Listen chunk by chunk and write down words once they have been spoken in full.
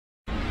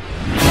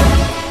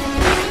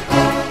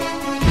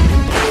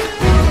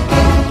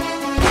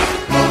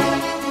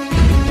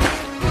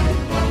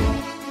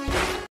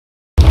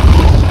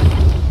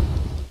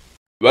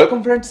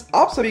Welcome friends,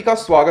 आप सभी का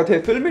स्वागत है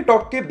फिल्मी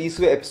टॉक के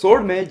 20वें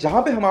एपिसोड में,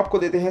 जहां पे हम आपको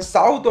देते हैं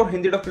साउथ और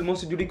हिंदी डब फिल्मों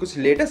से जुड़ी कुछ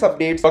लेटेस्ट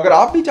अपडेट्स। अगर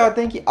आप भी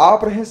चाहते हैं कि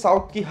आप रहें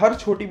साउथ की हर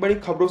छोटी बड़ी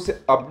खबरों से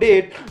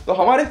अपडेट, तो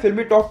हमारे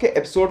फिल्मी टॉक के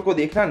एपिसोड को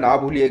देखना ना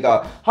भूलिएगा।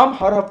 हम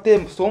हर हफ्ते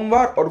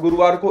सोमवार और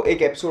गुरुवार को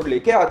एक एपिसोड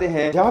लेके आते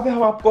हैं, जहां पे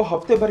हम आपको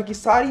हफ्ते भर की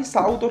सारी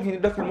साउथ और हिंदी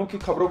डब फिल्मों की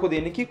खबरों को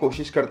देने की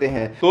कोशिश करते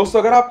हैं।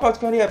 दोस्तों, अगर आपको आज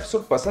का ये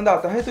एपिसोड पसंद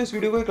आता है तो इस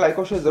वीडियो को एक लाइक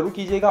और शेयर जरूर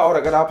कीजिएगा।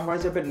 और अगर आप हमारे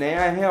चैनल पर नए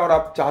आए हैं और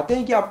आप चाहते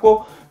हैं कि आपको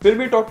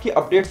फिल्मी टॉक की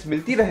अपडेट्स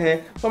मिलती रहे,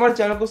 तो हमारे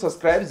चैनल को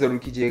सब्सक्राइब जरूर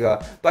कीजिएगा।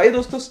 तो आइए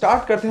दोस्तों,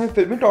 स्टार्ट करते हैं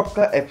फिल्मी टॉक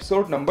का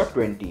एपिसोड नंबर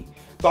 20।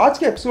 तो आज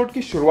के एपिसोड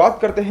की शुरुआत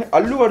करते हैं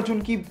अल्लू अर्जुन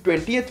की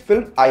 20th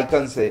फिल्म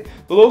आइकन से।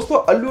 तो दोस्तों,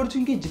 अल्लू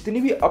अर्जुन की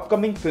जितनी भी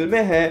अपकमिंग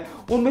फिल्में हैं,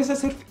 उनमें से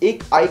सिर्फ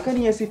एक आइकन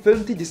ही ऐसी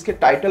फिल्म थी जिसके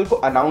टाइटल को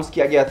अनाउंस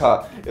किया गया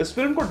था। इस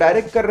फिल्म को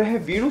डायरेक्ट कर रहे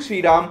हैं वीणु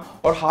श्रीराम,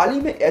 और हाल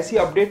ही में ऐसी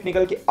अपडेट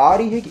निकल के आ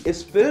रही है कि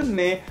इस फिल्म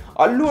में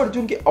अल्लू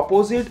अर्जुन के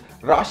अपोजिट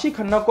राशि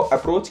खन्ना को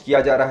अप्रोच किया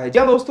जा रहा है। जी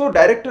दोस्तों,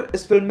 डायरेक्टर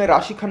इस फिल्म में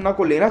राशि खन्ना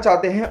को लेना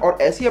चाहते हैं, और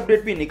ऐसी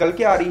अपडेट भी निकल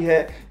के आ रही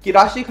है कि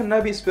राशि खन्ना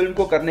भी इस फिल्म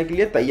को करने के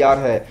लिए तैयार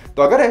है।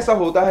 तो अगर ऐसा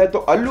होता है तो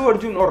अल्लू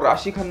अर्जुन और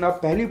राशि खन्ना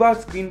पहली बार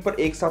स्क्रीन पर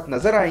एक साथ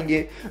नजर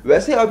आएंगे।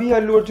 वैसे अभी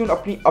अल्लू अर्जुन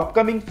अपनी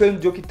अपकमिंग फिल्म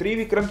जो कि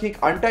त्रिविक्रम की एक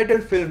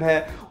अनटाइटल्ड फिल्म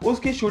है,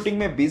 उसकी शूटिंग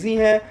में बिजी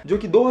है, जो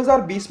कि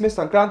 2020 में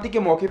संक्रांति के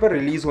मौके पर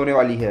रिलीज होने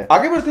वाली है।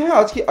 आगे बढ़ते हैं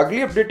आज की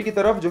अगली अपडेट की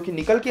तरफ, जो कि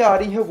निकल के आ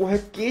रही है। वो है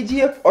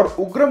केजीएफ और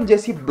उग्रम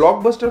जैसी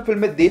ब्लॉकबस्टर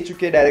फिल्में दे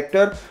चुके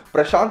डायरेक्टर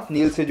प्रशांत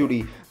नील से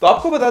जुड़ी। तो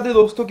आपको बता दें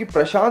दोस्तों कि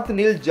प्रशांत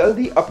नील जल्द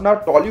ही अपना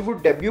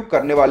टॉलीवुड डेब्यू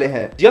करने वाले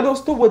हैं। जी हां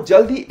दोस्तों, वो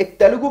जल्द ही एक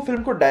तेलुगु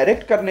फिल्म को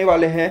डायरेक्ट करने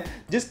वाले हैं,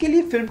 जिसके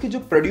लिए फिल्म के जो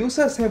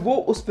प्रोड्यूसर्स हैं वो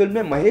उस फिल्म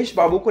में महेश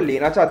बाबू को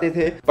लेना चाहते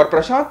थे, पर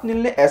प्रशांत नील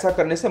ने ऐसा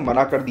करने से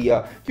मना कर दिया,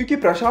 क्योंकि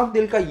प्रशांत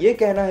नील का ये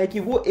कहना है कि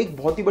वो एक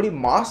बहुत ही बड़ी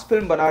मास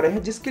फिल्म बना रहे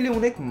हैं, जिसके लिए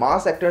उन्हें एक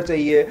मास एक्टर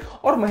चाहिए,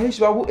 और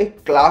महेश बाबू एक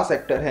क्लास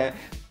एक्टर हैं।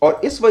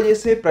 और इस वजह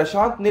से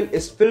प्रशांत नील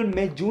इस फिल्म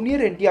में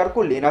जूनियर एनटीआर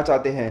को लेना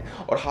चाहते हैं।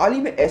 और हाल ही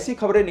में ऐसी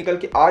खबरें निकल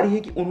के आ रही है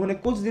कि उन्होंने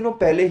कुछ दिनों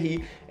पहले ही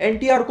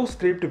एनटीआर को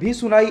स्क्रिप्ट भी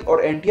सुनाई,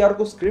 और एनटीआर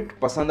को स्क्रिप्ट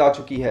पसंद आ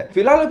चुकी है।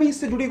 फिलहाल अभी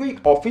इससे जुड़ी कोई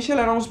ऑफिशियल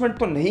अनाउंसमेंट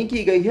तो नहीं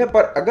की गई है,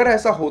 पर अगर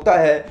ऐसा होता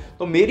है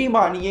तो मेरी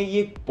मानिए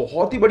ये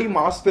बहुत ही बड़ी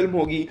मास फिल्म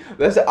होगी।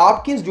 वैसे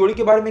आपकी इस जोड़ी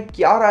के बारे में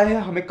क्या राय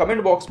है, हमें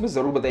कमेंट बॉक्स में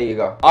जरूर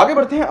बताइएगा। आगे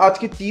बढ़ते हैं आज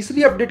की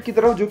तीसरी अपडेट की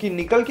तरफ, जो कि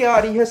निकल के आ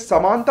रही है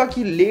समांता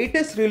की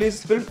लेटेस्ट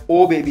रिलीज फिल्म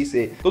ओ बेबी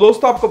से। तो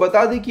दोस्तों, आपको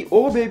बता दें कि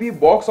ओ बेबी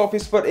बॉक्स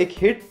ऑफिस पर एक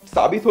हिट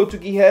साबित हो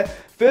चुकी है।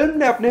 फिल्म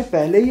ने अपने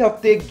पहले ही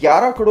हफ्ते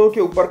 11 करोड़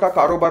के ऊपर का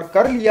कारोबार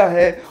कर लिया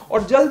है,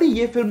 और जल्दी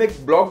ये फिल्म एक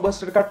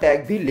ब्लॉकबस्टर का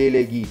टैग भी ले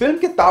लेगी। फिल्म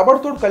के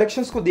ताबड़तोड़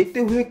कलेक्शंस को देखते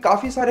हुए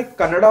काफी सारे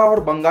कन्नड़ा और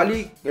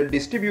बंगाली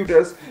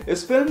डिस्ट्रीब्यूटर्स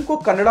इस फिल्म को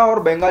कन्नड़ा और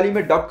बंगाली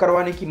में डब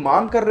करवाने की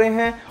मांग कर रहे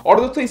हैं।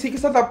 और दोस्तों, इसी के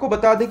साथ आपको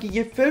बता दें कि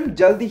ये फिल्म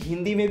जल्दी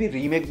हिंदी में भी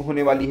रीमेक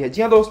होने वाली है।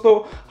 जी हाँ दोस्तों,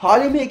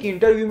 हाल ही में एक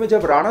इंटरव्यू में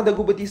जब राणा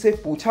दग्गुबाती से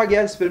पूछा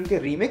गया इस फिल्म के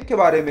रीमेक के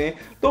बारे में,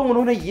 तो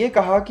उन्होंने ये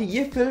कहा कि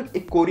ये फिल्म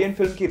एक कोरियन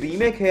फिल्म की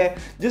रीमेक है,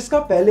 जिसका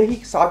पहले ही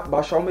 7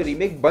 भाषाओं में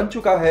रीमेक बन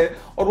चुका है,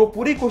 और वो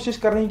पूरी कोशिश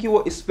कर रहे हैं कि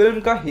वो इस फिल्म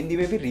का हिंदी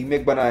में भी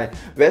रीमेक बनाए।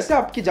 वैसे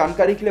आपकी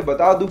जानकारी के लिए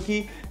बता दूं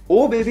कि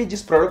ओ बेबी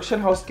जिस प्रोडक्शन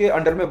हाउस के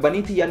अंडर में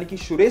बनी थी, यानी कि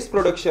सुरेश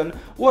प्रोडक्शन,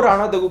 वो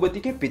राणा दग्गुबाती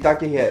के पिता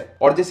की है।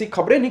 और जैसी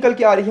खबरें निकल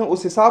के आ रही हैं,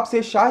 उस हिसाब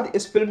से शायद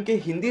इस फिल्म के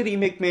हिंदी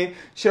रीमेक में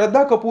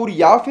श्रद्धा कपूर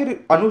या फिर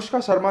अनुष्का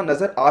शर्मा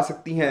नजर आ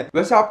सकती हैं।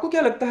 वैसे आपको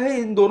क्या लगता है,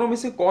 इन दोनों में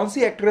से कौन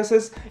सी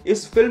एक्ट्रेसेस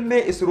इस फिल्म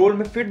में इस रोल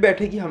में फिट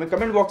बैठेगी, हमें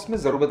कमेंट बॉक्स में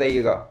जरूर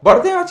बताइएगा।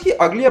 बढ़ते हैं आज की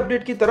अगली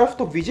अपडेट की तरफ।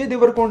 तो विजय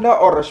देवरकोंडा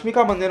और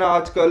रश्मिका मंदाना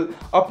आजकल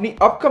अपनी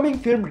अपकमिंग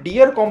फिल्म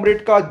डियर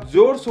कॉमरेड का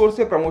जोर शोर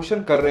से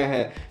प्रमोशन कर रहे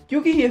हैं।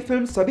 क्योंकि ये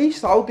फिल्म सभी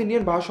साउथ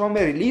इंडियन भाषाओं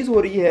में रिलीज हो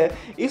रही है,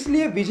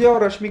 इसलिए विजय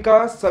और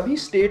रश्मिका सभी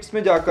स्टेट्स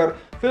में जाकर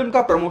फिल्म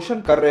का प्रमोशन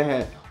कर रहे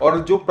हैं। और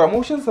जो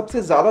प्रमोशन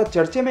सबसे ज्यादा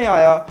चर्चे में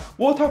आया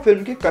वो था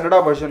फिल्म के कन्नड़ा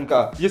वर्जन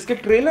का, जिसके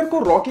ट्रेलर को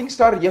रॉकिंग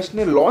स्टार यश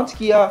ने लॉन्च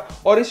किया।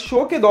 और इस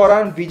शो के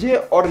दौरान विजय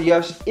और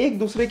यश एक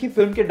दूसरे की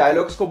फिल्म के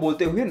डायलॉग्स को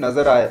बोलते हुए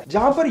नजर आए।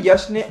 जहां पर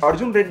यश ने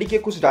अर्जुन रेड्डी के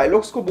कुछ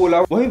डायलॉग्स को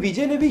बोला, वहीं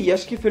विजय ने भी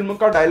यश की फिल्म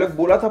का डायलॉग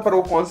बोला था, पर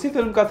वो कौन सी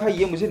फिल्म का था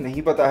ये मुझे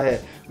नहीं पता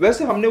है।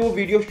 वैसे हमने वो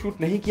वीडियो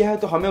शूट नहीं किया है,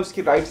 तो हमें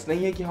उसकी राइट्स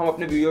नहीं है कि हम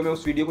अपने वीडियो में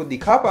उस वीडियो को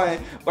दिखा पाए,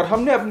 पर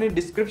हमने अपने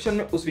डिस्क्रिप्शन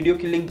में उस वीडियो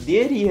की लिंक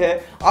दे दी है,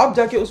 आप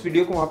जाके उस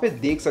वीडियो को वहां पे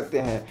देख सकते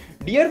हैं।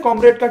 डियर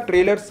कॉमरेड का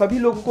ट्रेलर सभी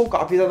लोगों को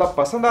काफी ज्यादा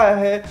पसंद आया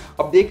है।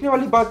 अब देखने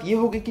वाली बात यह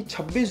होगी कि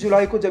 26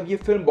 जुलाई को जब ये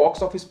फिल्म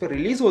बॉक्स ऑफिस पे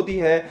रिलीज होती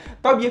है,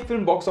 तब ये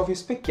फिल्म बॉक्स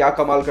ऑफिस पे क्या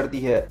कमाल करती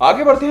है।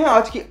 आगे बढ़ते हैं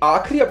आज की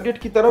आखिरी अपडेट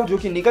की तरफ, जो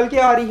कि निकल के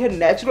आ रही है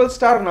नेचुरल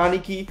स्टार नानी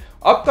की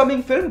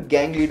अपकमिंग फिल्म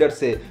गैंगलीडर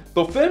से।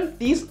 तो फिल्म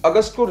 30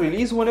 अगस्त को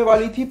रिलीज होने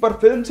वाली थी, पर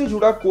फिल्म से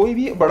जुड़ा कोई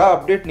भी बड़ा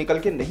अपडेट निकल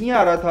के नहीं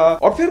आ रहा था।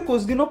 और फिर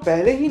कुछ दिनों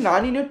पहले ही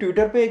नानी ने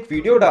ट्विटर पे एक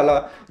वीडियो डाला,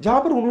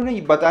 जहां पर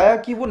उन्होंने बताया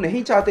कि वो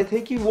नहीं चाहते थे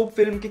कि वो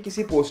फिल्म के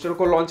किसी पोस्टर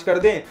को लॉन्च कर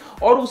दें,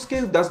 और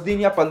उसके 10 दिन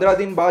या 15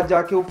 दिन बाद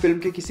जाके वो फिल्म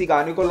के किसी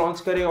गाने को लॉन्च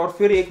करें, और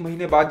फिर 1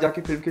 महीने बाद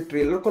जाके फिल्म के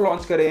ट्रेलर को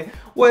लॉन्च करें।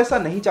 वो ऐसा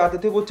नहीं चाहते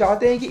थे। वो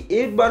चाहते हैं कि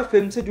एक बार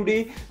फिल्म से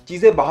जुड़ी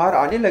चीजें बाहर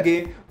आने लगे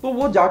तो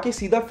वो जाके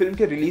सीधा फिल्म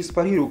के रिलीज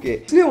पर ही रुके।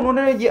 इसलिए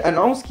उन्होंने ये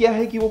अनाउंस किया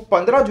है कि वो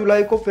 15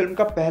 जुलाई को फिल्म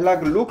का पहला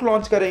लुक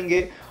लॉन्च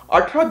करेंगे,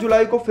 18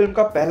 जुलाई को फिल्म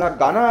का पहला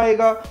गाना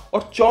आएगा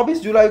और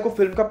 24 जुलाई को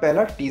फिल्म का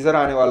पहला टीजर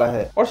आने वाला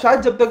है। और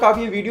शायद जब तक आप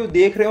ये वीडियो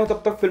देख रहे हो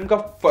तब तक फिल्म का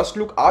फर्स्ट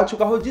लुक आ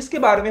चुका हो, जिसके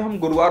बारे में हम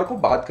गुरुवार को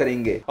बात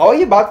करेंगे। और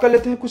ये बात कर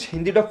लेते हैं कुछ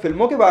हिंदी डब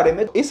फिल्मों के बारे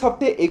में। इस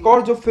हफ्ते एक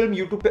और जो फिल्म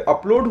यूट्यूब पे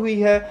अपलोड हुई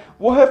है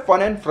वो है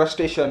फन एंड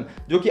फ्रस्ट्रेशन,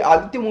 जो कि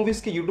आदित्य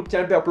मूवीज के यूट्यूब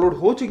चैनल पे अपलोड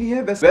हो चुकी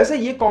है। वैसे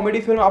ये कॉमेडी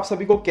फिल्म आप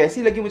सभी को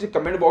कैसी लगी मुझे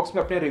कमेंट बॉक्स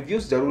में अपने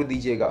रिव्यूज जरूर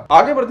दीजिएगा।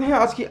 आगे बढ़ते हैं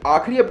आज की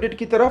आखिरी अपडेट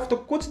की तरफ। तो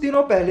कुछ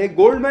दिनों पहले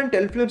गोल्डमैन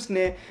टेलीफिल्म्स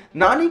ने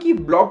नानी की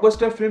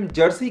ब्लॉकबस्टर फिल्म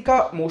जर्सी का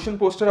मोशन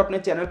पोस्टर अपने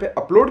चैनल पे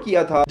अपलोड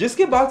किया था,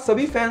 जिसके बाद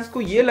सभी फैंस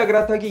को ये लग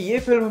रहा था कि ये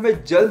फिल्म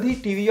हमें जल्द ही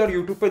टीवी और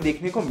यूट्यूब पर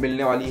देखने को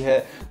मिलने वाली है।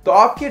 तो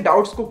आपके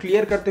डाउट्स को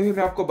क्लियर करते हुए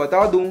मैं आपको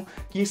बता दूं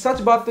कि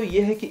सच बात तो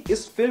ये है कि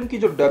इस फिल्म की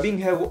जो डबिंग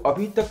है वो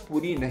अभी तक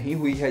पूरी नहीं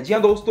हुई है। जी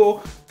हां दोस्तों,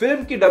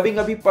 फिल्म की डबिंग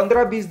अभी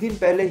 15-20 दिन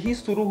पहले ही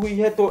शुरू हुई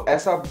है, तो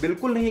ऐसा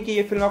बिल्कुल नहीं कि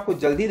ये फिल्म आपको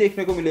जल्दी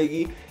देखने को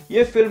मिलेगी।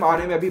 ये फिल्म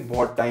आने में अभी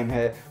बहुत टाइम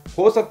है,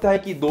 हो सकता है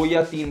कि 2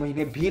 या 3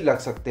 महीने भी लग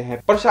सकते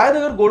हैं, पर शायद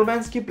अगर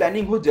गोल्डमैन्स की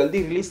प्लानिंग हो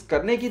जल्दी रिलीज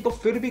करने की तो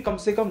फिर भी कम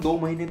से कम 2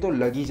 महीने तो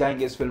लग ही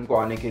जाएंगे इस फिल्म को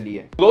आने के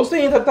लिए। दोस्तों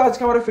ये था आज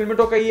का हमारा फिल्मी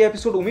टॉक का ये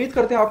एपिसोड। उम्मीद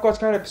करते हैं आपको आज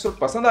का एपिसोड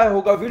पसंद आया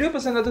होगा। वीडियो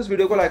पसंद आया तो इस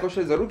वीडियो को लाइक और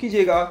शेयर जरूर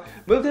कीजिएगा।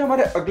 मिलते हैं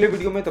हमारे अगले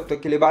वीडियो में, तब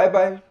तक के लिए बाय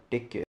बाय, टेक केयर।